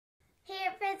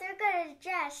heads, we're going to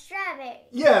draw strawberry.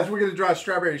 Yes, we're going to draw a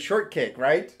strawberry shortcake,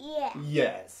 right? Yeah.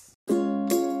 Yes.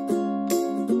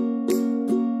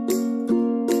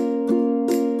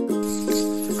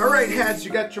 All right, Hads,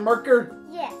 you got your marker?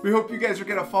 Yeah. We hope you guys are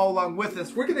going to follow along with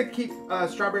us. We're going to keep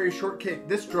Strawberry Shortcake,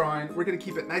 this drawing, we're going to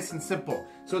keep it nice and simple.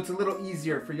 So it's a little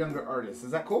easier for younger artists.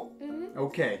 Is that cool? Mm-hmm.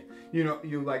 Okay. You know,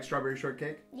 you like Strawberry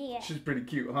Shortcake? Yeah. She's pretty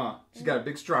cute, huh? She's got a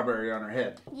big strawberry on her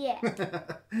head. Yeah.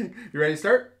 You ready to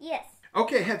start? Yes.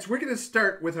 Okay, Heads, we're going to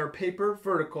start with our paper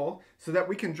vertical so that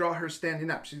we can draw her standing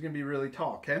up. She's going to be really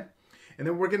tall, okay? And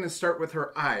then we're going to start with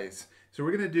her eyes. So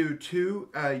we're going to do two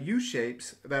U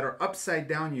shapes that are upside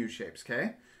down U shapes,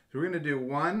 okay? So we're going to do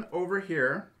one over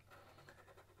here.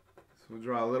 So we'll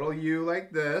draw a little U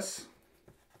like this.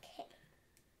 Okay.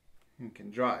 You can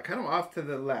draw it kind of off to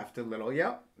the left a little.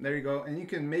 Yep, there you go. And you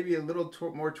can maybe a little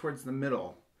more towards the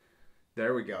middle.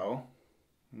 There we go.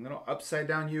 A little upside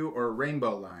down U or a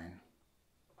rainbow line.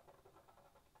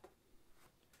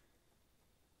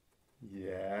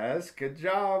 Yes, good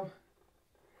job.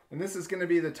 And this is going to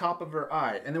be the top of her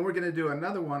eye. And then we're going to do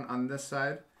another one on this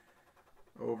side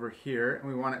over here. And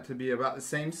we want it to be about the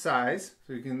same size.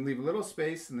 So you can leave a little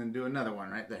space and then do another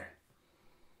one right there.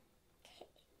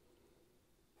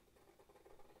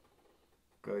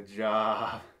 Good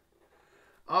job.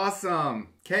 Awesome.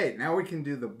 Okay, now we can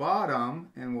do the bottom,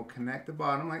 and we'll connect the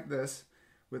bottom like this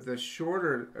with a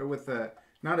shorter, with a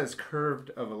not as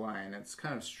curved of a line. It's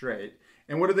kind of straight.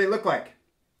 And what do they look like?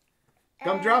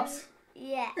 Gumdrops?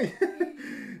 Yeah.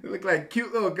 They look like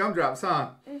cute little gumdrops, huh?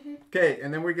 Mm-hmm. Okay,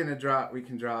 and then we're gonna draw. We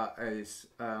can draw a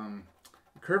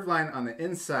curved line on the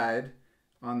inside,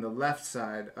 on the left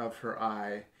side of her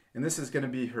eye, and this is gonna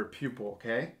be her pupil.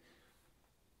 Okay.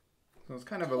 So it's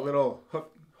kind of a little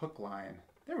hook line.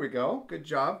 There we go. Good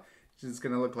job. She's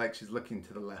gonna look like she's looking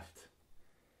to the left.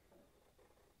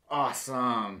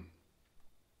 Awesome.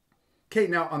 Okay,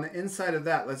 now on the inside of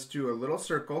that, let's do a little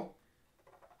circle.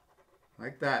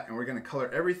 Like that, and we're going to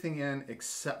color everything in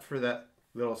except for that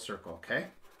little circle, okay?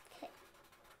 Okay.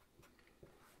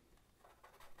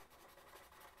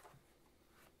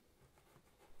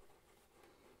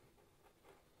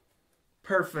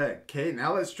 Perfect. Okay,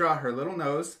 now let's draw her little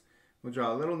nose. We'll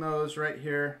draw a little nose right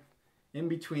here in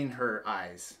between her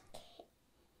eyes.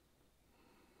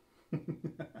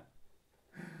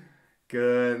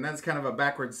 Good, and that's kind of a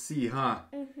backwards C, huh?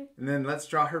 Mm-hmm. And then let's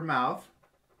draw her mouth.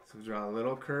 So draw a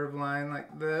little curved line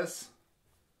like this.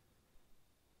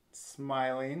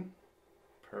 Smiling.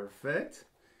 Perfect.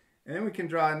 And then we can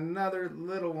draw another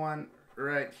little one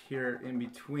right here in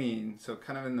between. So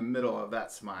kind of in the middle of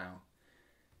that smile.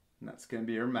 And that's going to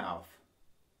be her mouth.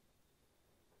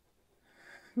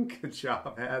 Good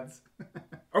job, Hads.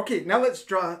 Okay, now let's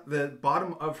draw the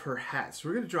bottom of her hat. So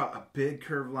we're going to draw a big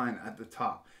curved line at the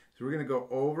top. So we're going to go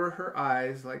over her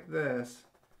eyes like this.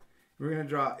 We're going to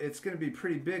draw, it's going to be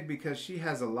pretty big because she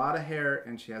has a lot of hair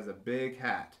and she has a big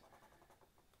hat.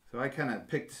 So I kind of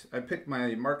picked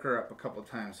my marker up a couple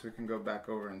times so we can go back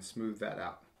over and smooth that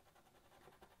out.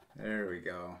 There we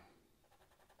go.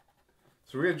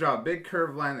 So we're going to draw a big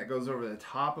curved line that goes over the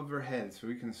top of her head. So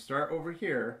we can start over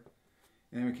here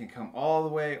and then we can come all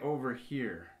the way over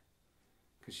here.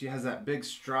 Because she has that big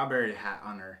strawberry hat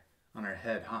on her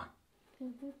head, huh?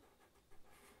 Mm-hmm.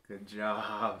 Good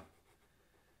job.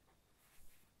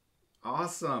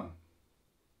 Awesome.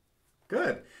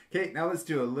 Good. Okay, now let's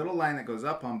do a little line that goes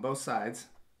up on both sides.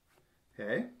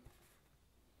 Okay.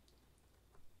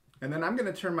 And then I'm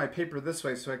going to turn my paper this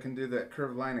way so I can do that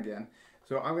curved line again.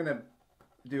 So I'm going to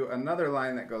do another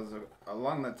line that goes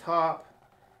along the top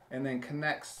and then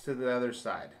connects to the other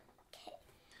side.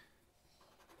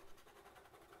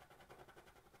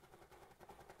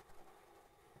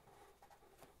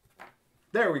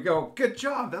 There we go. Good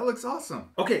job. That looks awesome.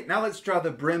 Okay, now let's draw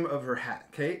the brim of her hat.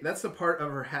 Okay, that's the part of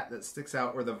her hat that sticks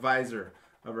out, or the visor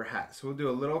of her hat. So we'll do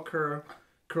a little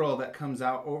curl that comes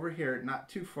out over here, not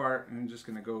too far, and I'm just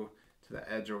going to go to the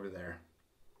edge over there.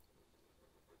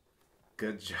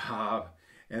 Good job.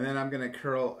 And then I'm going to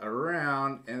curl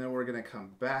around, and then we're going to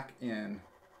come back in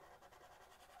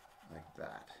like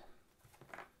that.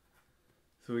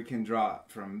 So we can draw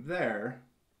from there.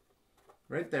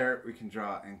 Right there, we can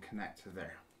draw and connect to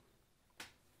there.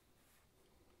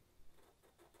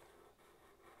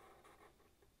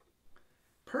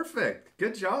 Perfect.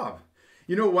 Good job.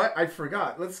 You know what? I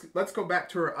forgot. Let's go back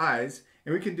to her eyes,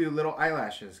 and we can do little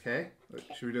eyelashes, okay?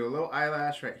 Should we do a little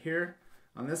eyelash right here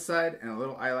on this side and a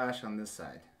little eyelash on this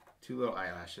side? Two little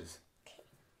eyelashes.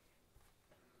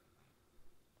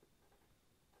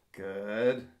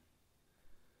 Good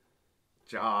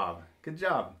job. Good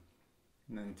job.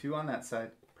 And then two on that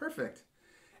side. Perfect.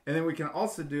 And then we can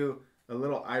also do a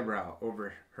little eyebrow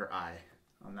over her eye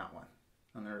on that one,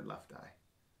 on her left eye.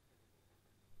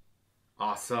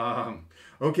 Awesome.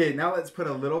 Okay, now let's put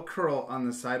a little curl on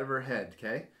the side of her head,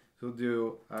 okay? So we'll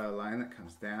do a line that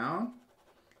comes down,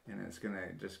 and it's going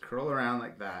to just curl around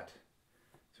like that.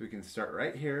 So we can start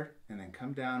right here, and then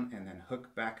come down, and then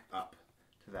hook back up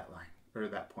to that line, or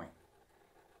that point.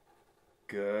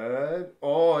 Good.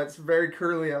 Oh, it's very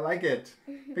curly. I like it.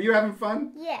 Are you having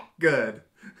fun? Yeah. Good.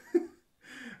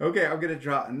 Okay, I'm going to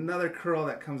draw another curl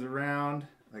that comes around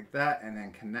like that, and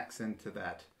then connects into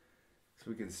that. So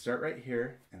we can start right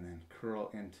here and then curl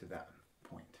into that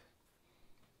point.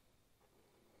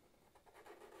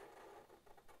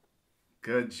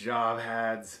 Good job,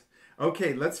 Hads.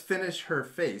 Okay, let's finish her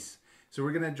face. So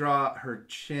we're gonna draw her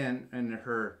chin and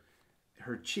her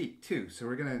cheek too.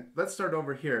 So let's start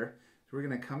over here. So we're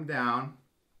gonna come down.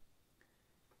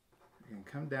 We're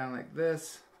gonna come down like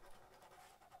this.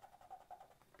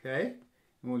 Okay,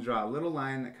 and we'll draw a little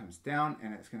line that comes down,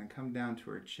 and it's gonna come down to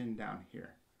her chin down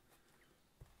here.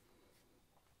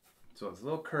 So it's a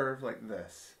little curve like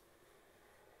this.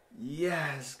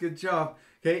 Yes, good job.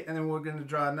 Okay, and then we're going to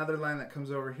draw another line that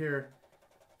comes over here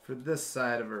for this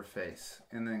side of her face,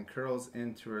 and then curls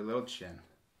into her little chin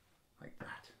like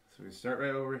that. So we start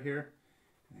right over here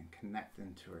and then connect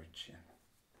into her chin.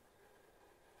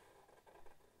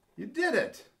 You did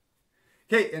it.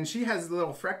 Okay, and she has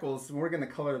little freckles, and we're going to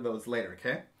color those later,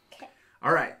 okay? Okay.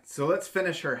 All right, so let's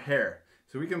finish her hair.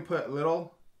 So we can put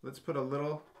let's put a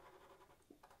little,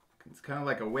 it's kind of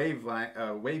like a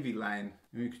wavy line.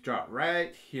 And we could draw it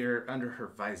right here under her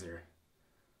visor.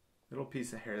 Little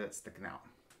piece of hair that's sticking out.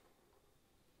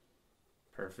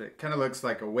 Perfect. Kind of looks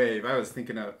like a wave. I was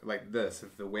thinking of like this,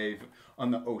 of the wave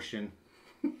on the ocean.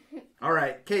 All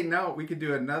right. Okay, now we could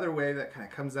do another wave that kind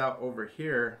of comes out over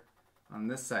here on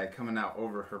this side, coming out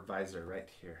over her visor right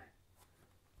here.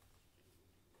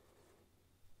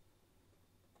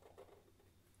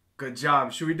 Good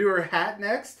job. Should we do her hat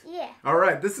next? Yeah. All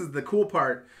right, this is the cool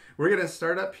part. We're going to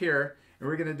start up here, and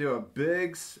we're going to do a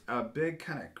big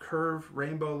kind of curved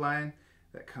rainbow line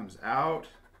that comes out,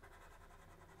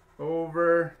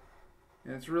 over,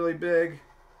 and it's really big,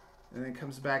 and then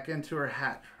comes back into her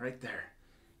hat right there.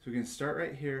 So we can start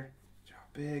right here, draw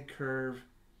a big curve,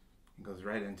 and goes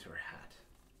right into her hat.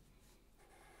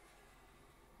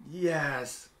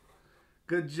 Yes.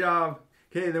 Good job.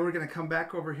 Okay, then we're going to come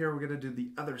back over here. We're going to do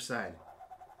the other side.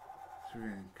 So we're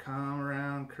going to come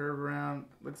around, curve around.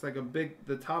 Looks like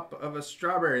the top of a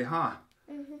strawberry, huh?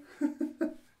 Mm-hmm.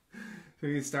 So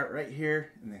we can start right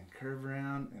here and then curve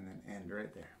around and then end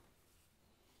right there.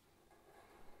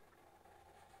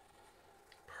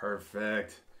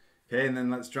 Perfect. Okay, and then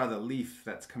let's draw the leaf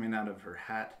that's coming out of her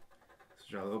hat. Let's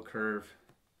draw a little curve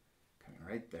coming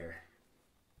right there.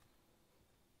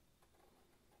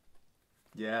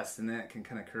 Yes, and then it can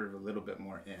kind of curve a little bit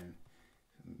more in.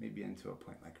 Maybe into a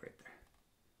point like right there.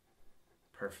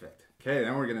 Perfect. Okay,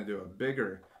 then we're going to do a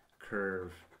bigger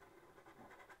curve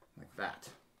like that.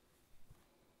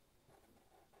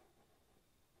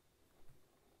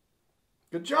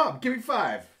 Good job. Give me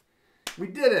 5. We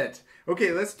did it.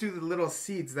 Okay, let's do the little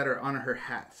seeds that are on her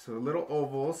hat. So little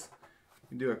ovals. We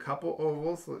can do a couple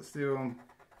ovals. Let's do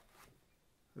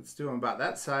them about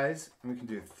that size. And we can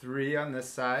do 3 on this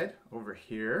side over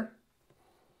here.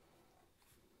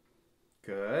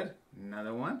 Good.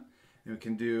 Another one. And we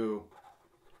can do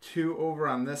 2 over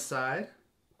on this side.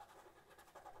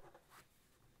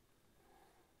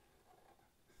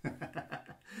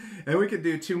 And we could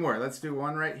do 2 more. Let's do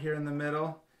 1 right here in the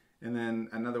middle, and then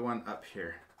another one up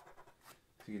here.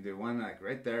 So you can do 1 like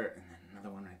right there, and then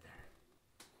another one right there.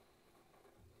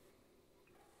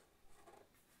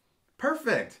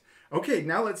 Perfect. Okay,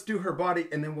 now let's do her body,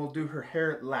 and then we'll do her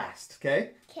hair last,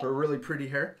 okay? For really pretty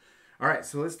hair. All right,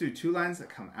 so let's do 2 lines that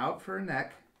come out for her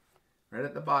neck, right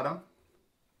at the bottom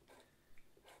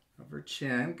of her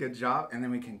chin. Good job. And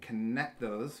then we can connect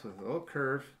those with a little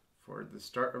curve for the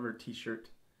start of her t-shirt.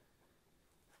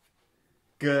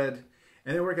 Good.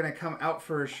 And then we're going to come out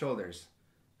for her shoulders.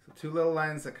 So 2 little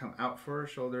lines that come out for her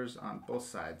shoulders on both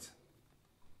sides.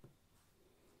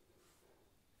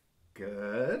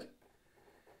 Good.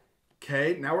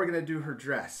 Okay, now we're going to do her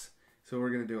dress. So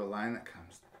we're going to do a line that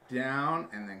comes down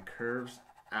and then curves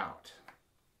out.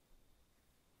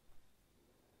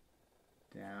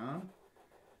 Down.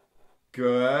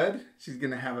 Good. She's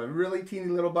going to have a really teeny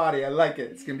little body. I like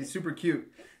it. It's going to be super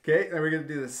cute. Okay, then we're going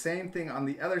to do the same thing on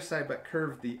the other side, but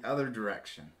curve the other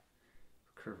direction.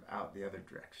 Curve out the other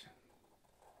direction.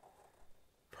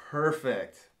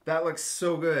 Perfect. That looks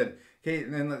so good. Okay,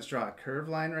 and then let's draw a curved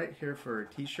line right here for her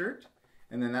t-shirt.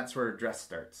 And then that's where her dress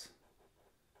starts.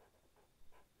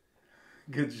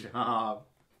 Good job.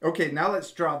 Okay, now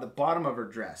let's draw the bottom of her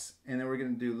dress. And then we're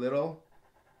going to do little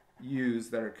U's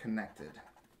that are connected.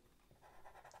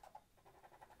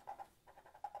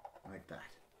 Like that.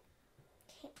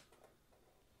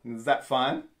 Is that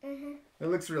fun? Mm-hmm. It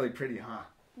looks really pretty, huh?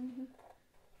 Mm-hmm.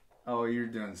 Oh, you're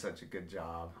doing such a good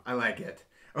job. I like it.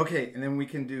 Okay, and then we're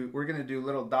going to do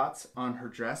little dots on her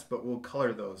dress, but we'll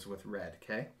color those with red,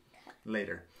 okay?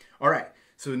 Later. All right,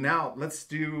 so now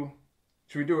should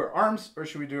we do her arms or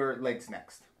should we do her legs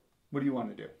next? What do you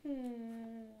want to do?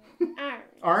 Arms.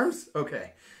 Arms?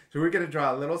 Okay. So we're going to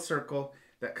draw a little circle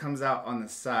that comes out on the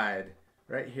side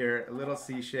right here, a little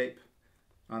C shape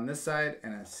on this side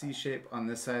and a C shape on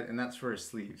this side, and that's for her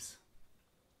sleeves.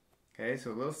 Okay,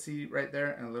 so a little C right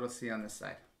there and a little C on this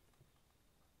side.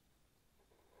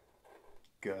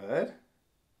 Good.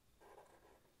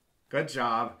 Good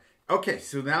job. Okay,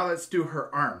 so now let's do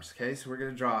her arms. Okay, so we're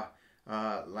going to draw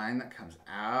a line that comes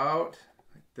out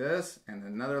like this and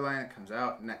another line that comes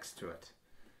out next to it.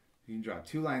 You can draw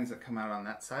two lines that come out on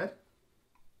that side.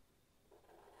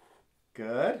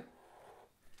 Good.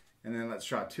 And then let's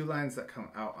draw two lines that come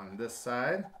out on this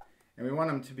side. And we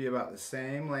want them to be about the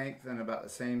same length and about the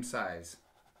same size.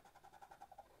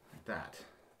 Like that.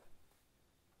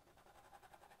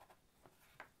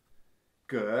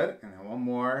 Good. And then one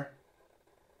more.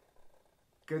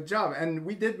 Good job. And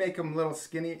we did make them a little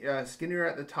skinnier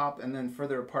at the top and then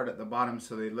further apart at the bottom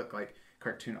so they look like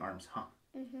cartoon arms, huh?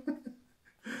 Mm-hmm.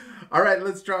 All right,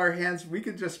 let's draw our hands. We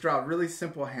could just draw really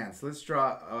simple hands. Let's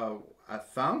draw a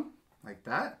thumb like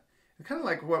that. Kind of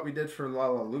like what we did for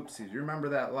Lala Loopsy. Do you remember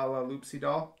that Lala Loopsy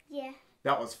doll? Yeah.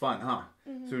 That was fun, huh?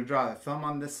 Mm-hmm. So we draw a thumb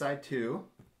on this side too,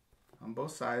 on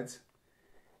both sides.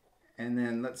 And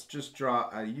then let's just draw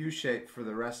a U shape for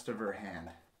the rest of her hand.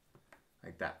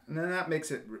 Like that. And then that makes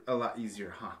it a lot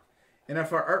easier, huh? And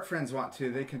if our art friends want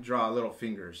to, they can draw little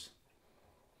fingers.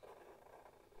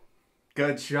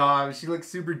 Good job. She looks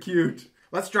super cute.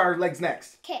 Let's draw her legs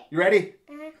next. Okay. You ready?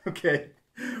 Uh-huh. Okay.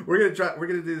 We're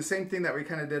gonna do the same thing that we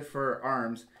kind of did for her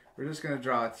arms. We're just gonna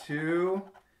draw two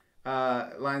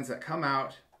lines that come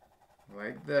out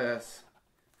like this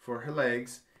for her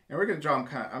legs, and we're gonna draw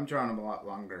them I'm drawing them a lot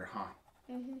longer, huh?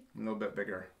 Mm-hmm. A little bit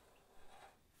bigger.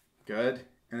 Good.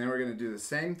 And then we're gonna do the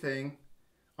same thing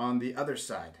on the other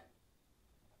side.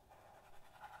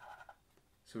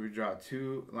 So we draw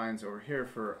two lines over here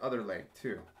for her other leg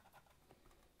too.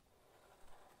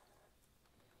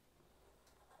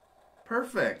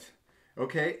 Perfect.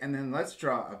 Okay, and then let's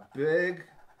draw a big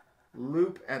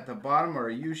loop at the bottom, or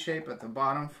a U shape at the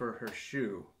bottom for her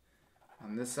shoe.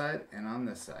 On this side and on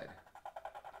this side.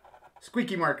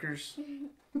 Squeaky markers.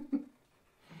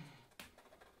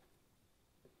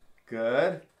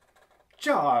 Good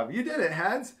job. You did it,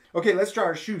 Hads. Okay, let's draw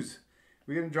our shoes.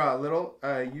 We're going to draw a little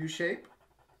U shape,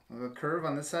 a little curve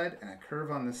on this side, and a curve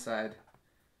on this side.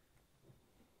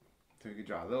 So we could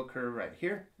draw a little curve right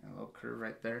here, and a little curve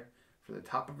right there for the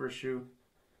top of her shoe.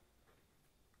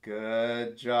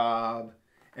 Good job.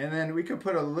 And then we could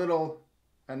put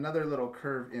another little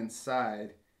curve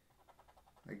inside,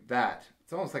 like that.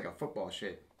 It's almost like a football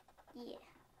shape. Yeah.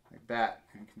 Like that.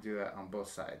 And you can do that on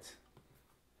both sides.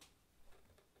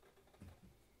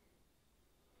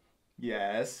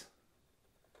 Yes.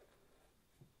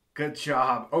 Good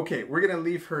job. Okay, we're going to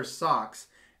leave her socks.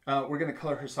 We're going to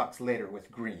color her socks later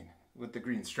with green, with the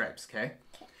green stripes, okay?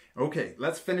 Okay,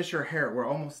 let's finish her hair. We're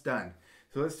almost done.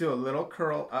 So let's do a little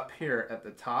curl up here at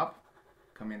the top,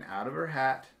 coming out of her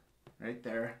hat, right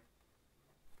there.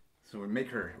 So we're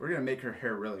going to make her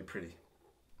hair really pretty.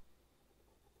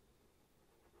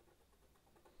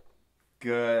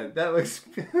 Good. That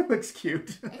looks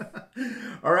cute.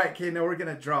 All right, okay, now we're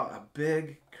going to draw a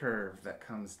big curve that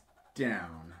comes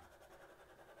down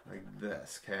like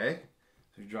this, okay?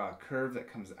 So we draw a curve that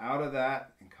comes out of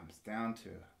that and comes down to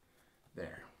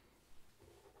there.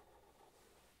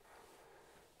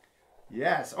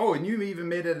 Yes. Oh, and you even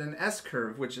made it an S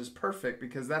curve, which is perfect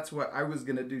because that's what I was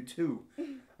going to do too.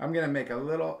 I'm going to make a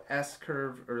little S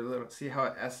curve, or see how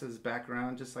it S's back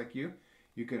around just like you?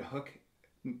 You could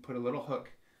put a little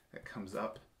hook that comes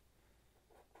up,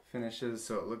 finishes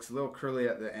so it looks a little curly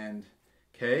at the end.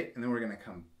 Okay, and then we're going to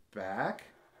come back.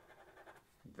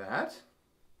 That.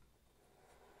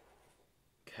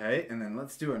 Okay, and then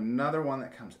let's do another one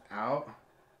that comes out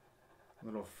a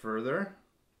little further.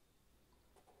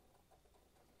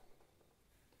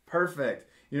 Perfect.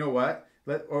 You know what?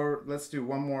 Let's do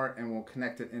one more and we'll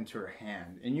connect it into her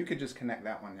hand. And you could just connect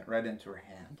that one right into her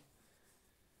hand.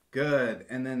 Good.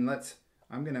 And then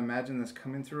I'm going to imagine this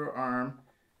coming through her arm.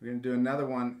 We're going to do another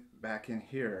one back in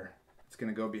here. It's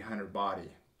going to go behind her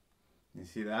body. You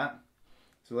see that?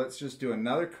 So let's just do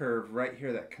another curve right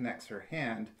here that connects her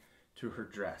hand to her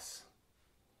dress.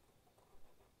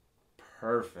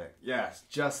 Perfect. Yes,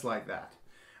 just like that.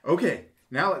 Okay,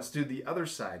 now let's do the other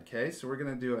side, okay? So we're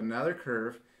going to do another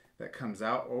curve that comes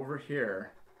out over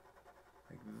here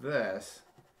like this.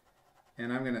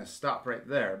 And I'm going to stop right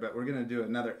there, but we're going to do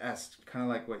another S, kind of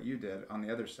like what you did on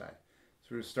the other side. So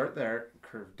we're going to start there,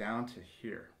 curve down to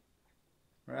here.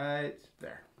 Right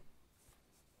there.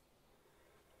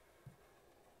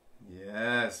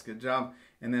 Yes, good job.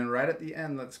 And then right at the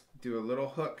end, let's do a little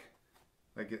hook,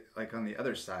 like on the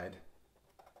other side.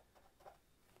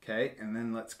 Okay, and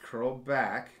then let's curl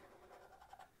back.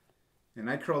 And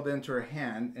I curled into her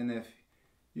hand, and if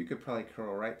you could probably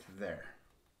curl right to there.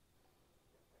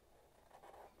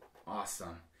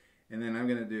 Awesome. And then I'm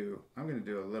gonna do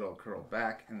a little curl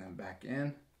back and then back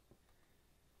in.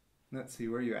 Let's see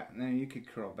where you at. And then you could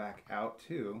curl back out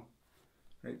too,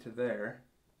 right to there.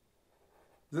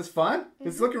 Is this fun? Mm-hmm.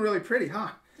 It's looking really pretty,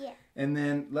 huh? Yeah. And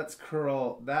then let's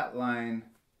curl that line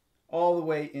all the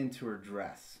way into her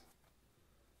dress.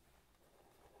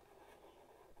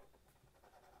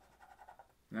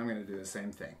 And I'm going to do the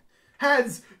same thing.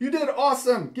 Heads, you did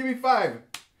awesome. Give me 5.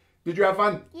 Did you have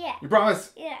fun? Yeah. You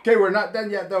promise? Yeah. Okay, we're not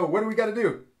done yet though. What do we got to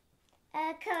do?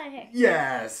 Color her.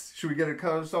 Yes. Should we get her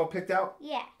colors all picked out?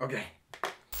 Yeah. Okay.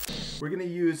 We're going to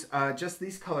use just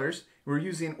these colors. We're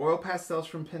using oil pastels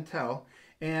from Pentel.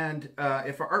 And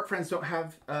if our art friends don't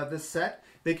have this set,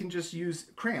 they can just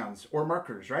use crayons or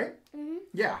markers, right? Mm-hmm.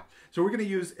 Yeah. So we're going to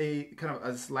use a kind of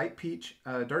a light peach,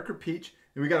 darker peach.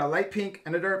 And we got a light pink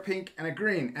and a dark pink and a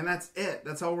green. And that's it.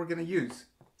 That's all we're going to use.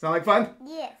 Sound like fun?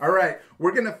 Yes. All right.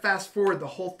 We're going to fast forward the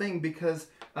whole thing because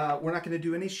we're not going to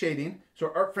do any shading. So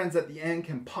our art friends at the end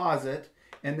can pause it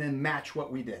and then match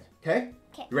what we did. Okay?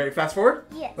 Okay. You ready to fast forward?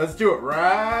 Yes. Let's do it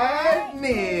right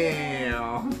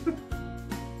now.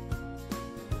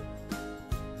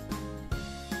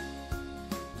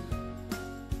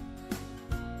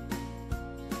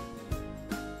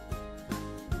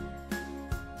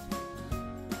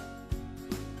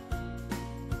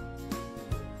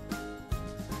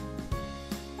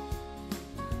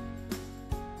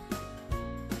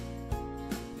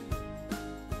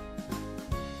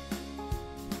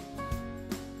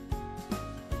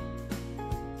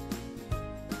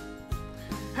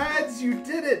 Heads, you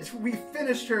did it! We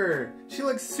finished her! She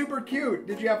looks super cute.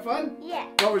 Did you have fun? Yeah.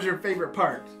 What was your favorite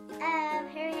part? Her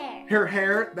hair. Her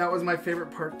hair, that was my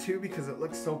favorite part too because it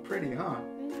looks so pretty, huh?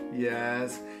 Mm-hmm.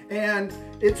 Yes. And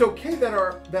it's okay that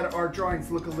our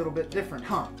drawings look a little bit different,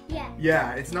 huh? Yeah.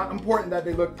 Yeah, it's not important that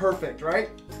they look perfect, right?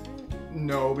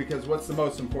 No, because what's the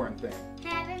most important thing?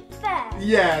 Having fun.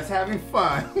 Yes, having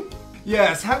fun.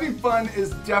 Yes, having fun is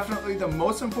definitely the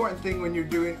most important thing when you're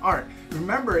doing art.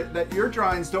 Remember that your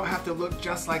drawings don't have to look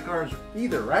just like ours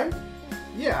either, right?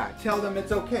 Yeah, tell them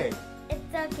it's okay.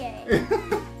 It's okay.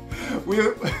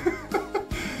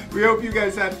 We hope you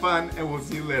guys had fun, and we'll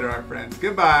see you later, our friends.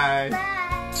 Goodbye. Bye.